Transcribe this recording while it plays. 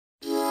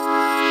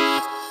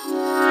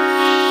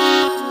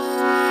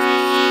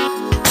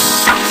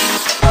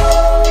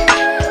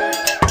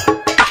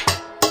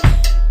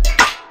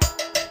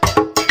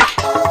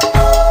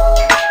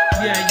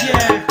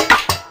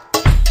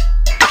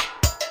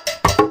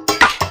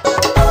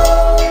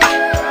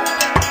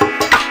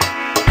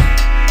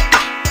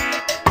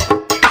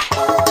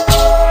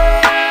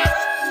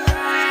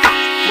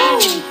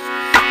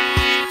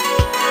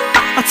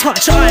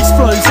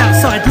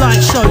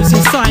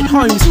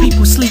homes,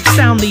 people sleep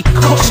soundly,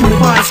 caution with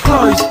eyes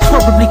closed.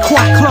 Probably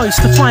quite close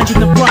to finding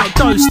the right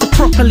dose to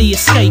properly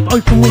escape.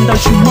 Open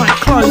windows you might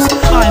close,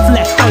 I've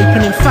left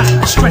open. In fact,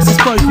 the stress has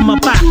broken my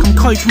back, I'm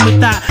coping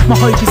with that. My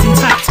hope is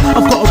intact,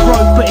 I've got a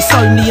rope but it's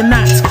only an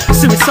act.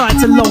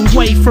 Suicide's a long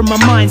way from my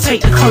mind.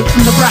 Take the coat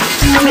from the rack,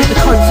 take the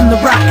coat from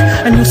the rack,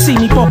 and you'll see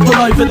me bop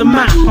all over the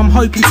map. I'm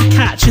hoping to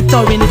catch a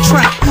doe in a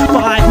trap,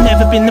 but I've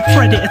never been the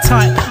predator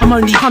type. I'm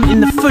only hunting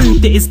the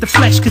food that is the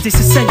flesh, cause it's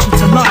essential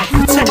to life.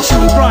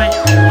 Potentially right,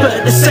 but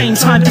at the same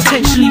time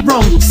potentially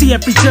wrong. See,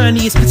 every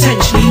journey is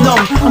potentially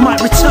long. I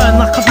might return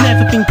like I've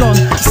never been gone,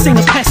 sing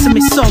a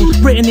pessimist song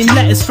written in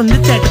letters from the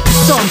dead of the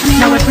sun.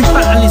 Now every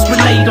battle is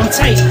relayed on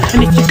tape,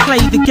 and if you play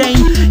the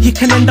game, you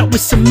can end up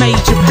with some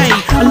major pay.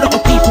 A lot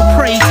of people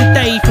pray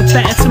today for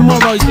better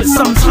tomorrows, but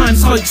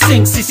sometimes hope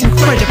sinks, it's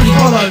incredibly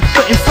hollow.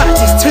 But in fact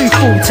it's too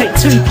full, take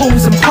 2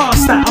 pulls and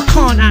past that. I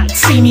can't act,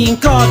 see me in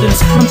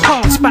gardens and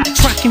parks,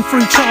 backtracking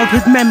through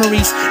childhood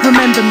memories.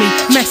 Remember me,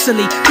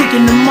 messily,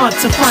 digging the mud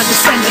to find the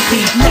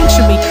centipede.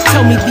 Lecture me,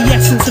 tell me the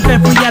essence of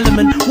every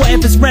element,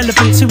 whatever's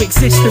relevant to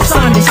existence.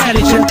 I'm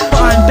intelligent,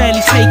 but I'm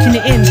barely taking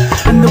it in,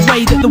 and the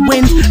way that the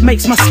wind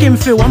makes my skin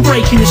feel, I'm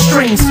breaking the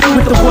strings.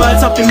 With the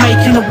words I've been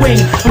making a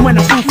wing, and when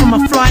I fall from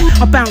my flight,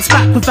 I bounce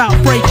back without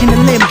breaking a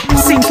limb.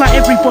 Seems like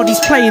everybody's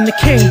playing the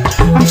king.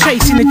 I'm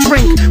chasing a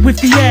drink with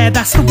the air,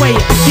 that's the way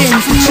it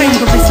begins. The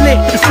chamber is lit,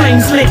 the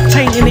flames lit,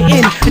 painting it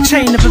in a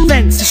chain of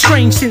events. It's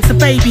strange since a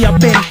baby I've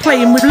been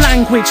playing with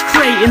language,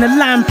 creating a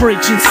land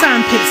bridge in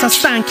sandpits. I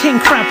stand king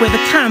crab where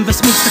the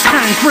canvas meets the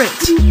can grit.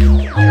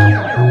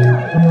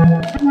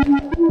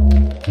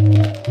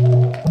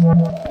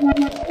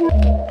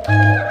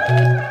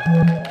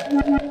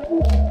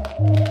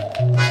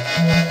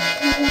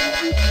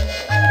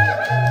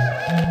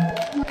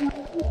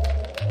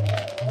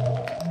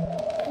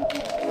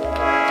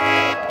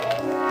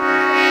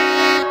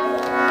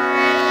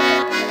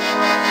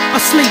 I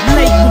sleep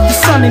late with the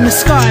sun in the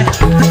sky,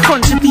 the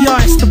crunch of the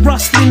ice, the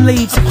rustling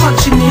leaves, a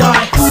punch in the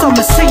eye.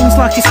 Summer seems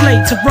like it's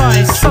late to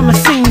rise. Summer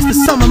seems the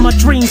sum of my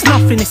dreams,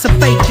 nothing, it's a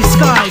fake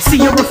disguise. See,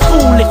 you're a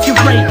fool if you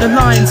rate the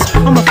lines.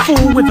 I'm a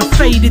fool with a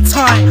faded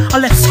tie. I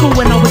left school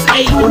when I was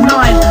 8 or 9.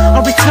 I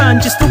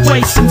returned just to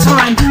waste some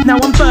time. Now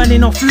I'm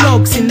burning off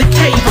logs in the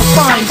cave I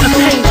find. A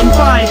painting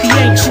by the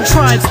ancient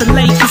tribes, the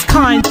lake is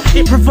kind.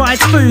 It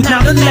provides food,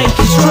 now the lake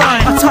is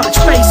dry. I touch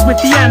base with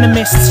the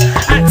animists,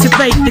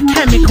 activate the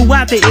chemical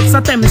additives. I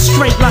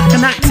demonstrate like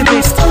an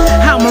activist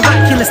how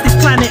miraculous this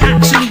planet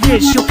actually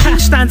is. Your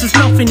cash stands as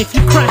nothing if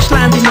you crash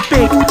land in the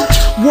big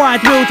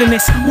wide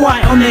wilderness.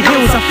 White on the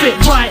hills, I fit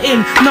right in.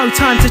 No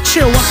time to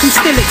chill, I can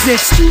still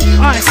exist.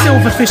 I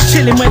silverfish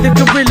chilling where the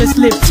gorillas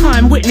live.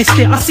 Time witnessed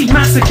it, I see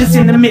massacres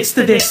in the midst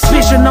of this.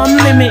 Vision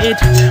unlimited,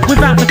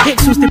 without the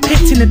pixels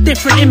depicting a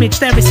different image.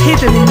 There is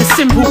hidden in the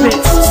simple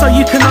bits, so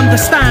you can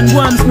understand.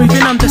 Worms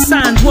moving under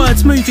sand,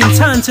 words moving,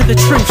 turn to the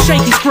truth,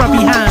 shake his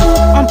grubby hand.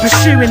 I'm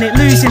pursuing it,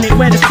 losing it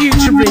where the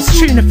future is.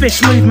 Tuna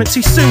fish movement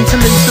too soon to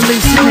lose the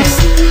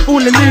lucidness. All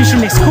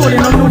illusionists calling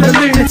on all the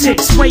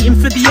lunatics, waiting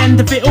for the end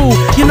of it all.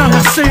 You know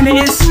how soon it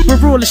is.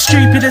 We're all as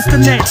stupid as the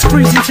next,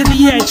 cruising to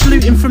the edge,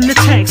 looting from the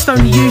text,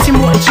 only using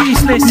what is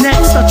useless.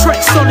 Next I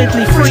trek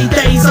solidly, 3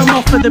 days I'm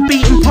off of the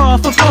beaten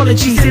path.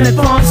 Apologies in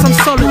advance, I'm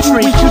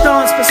solitary. We can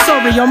dance but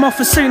sorry, I'm off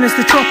as soon as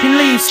the dropping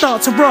leaves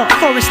start to rot.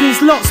 Forest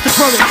needs lots to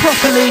grow it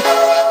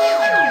properly.